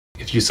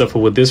If you suffer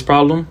with this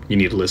problem, you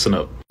need to listen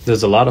up.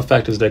 There's a lot of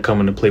factors that come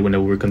into play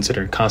whenever we're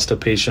considering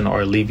constipation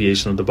or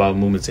alleviation of the bowel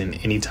movements in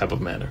any type of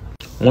manner.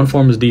 One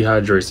form is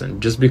dehydration.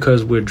 Just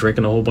because we're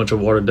drinking a whole bunch of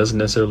water doesn't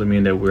necessarily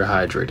mean that we're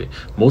hydrated.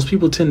 Most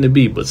people tend to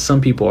be, but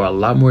some people are a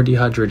lot more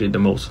dehydrated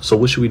than most. So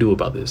what should we do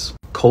about this?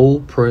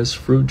 Cold pressed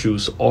fruit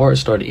juice, or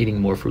start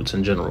eating more fruits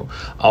in general.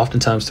 I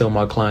oftentimes tell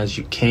my clients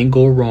you can't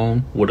go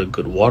wrong with a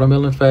good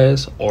watermelon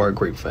fast or a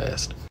grape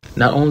fast.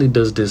 Not only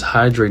does this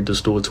hydrate the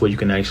stool to where you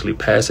can actually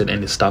pass it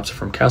and it stops it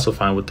from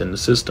calcifying within the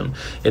system,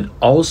 it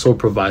also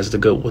provides the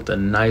gut with a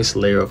nice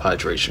layer of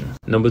hydration.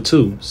 Number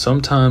 2,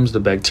 sometimes the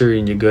bacteria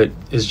in your gut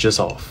is just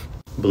off.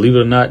 Believe it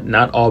or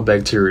not all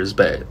bacteria is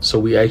bad. So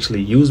we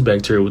actually use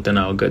bacteria within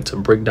our gut to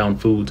break down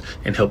foods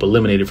and help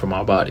eliminate it from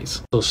our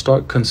bodies. So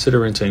start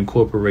considering to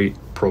incorporate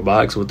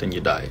probiotics within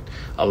your diet.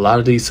 A lot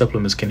of these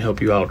supplements can help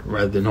you out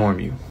rather than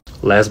harm you.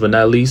 Last but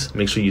not least,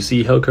 make sure you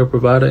see a healthcare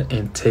provider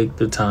and take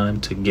the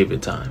time to give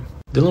it time.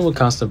 Dealing with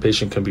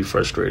constipation can be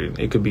frustrating.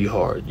 It could be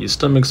hard. Your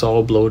stomach's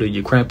all bloated.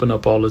 You're cramping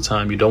up all the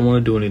time. You don't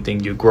want to do anything.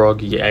 You're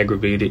groggy. You're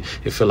aggravated.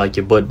 You feel like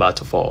your butt about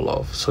to fall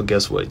off. So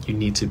guess what? You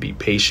need to be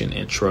patient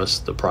and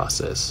trust the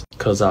process.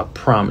 Because I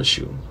promise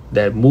you,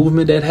 that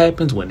movement that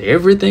happens when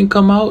everything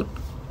come out,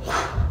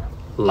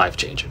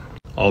 life-changing.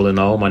 All in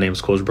all, my name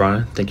is Coach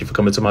Brian. Thank you for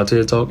coming to my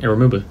TED Talk. And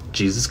remember,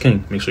 Jesus is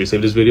King. Make sure you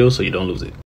save this video so you don't lose it.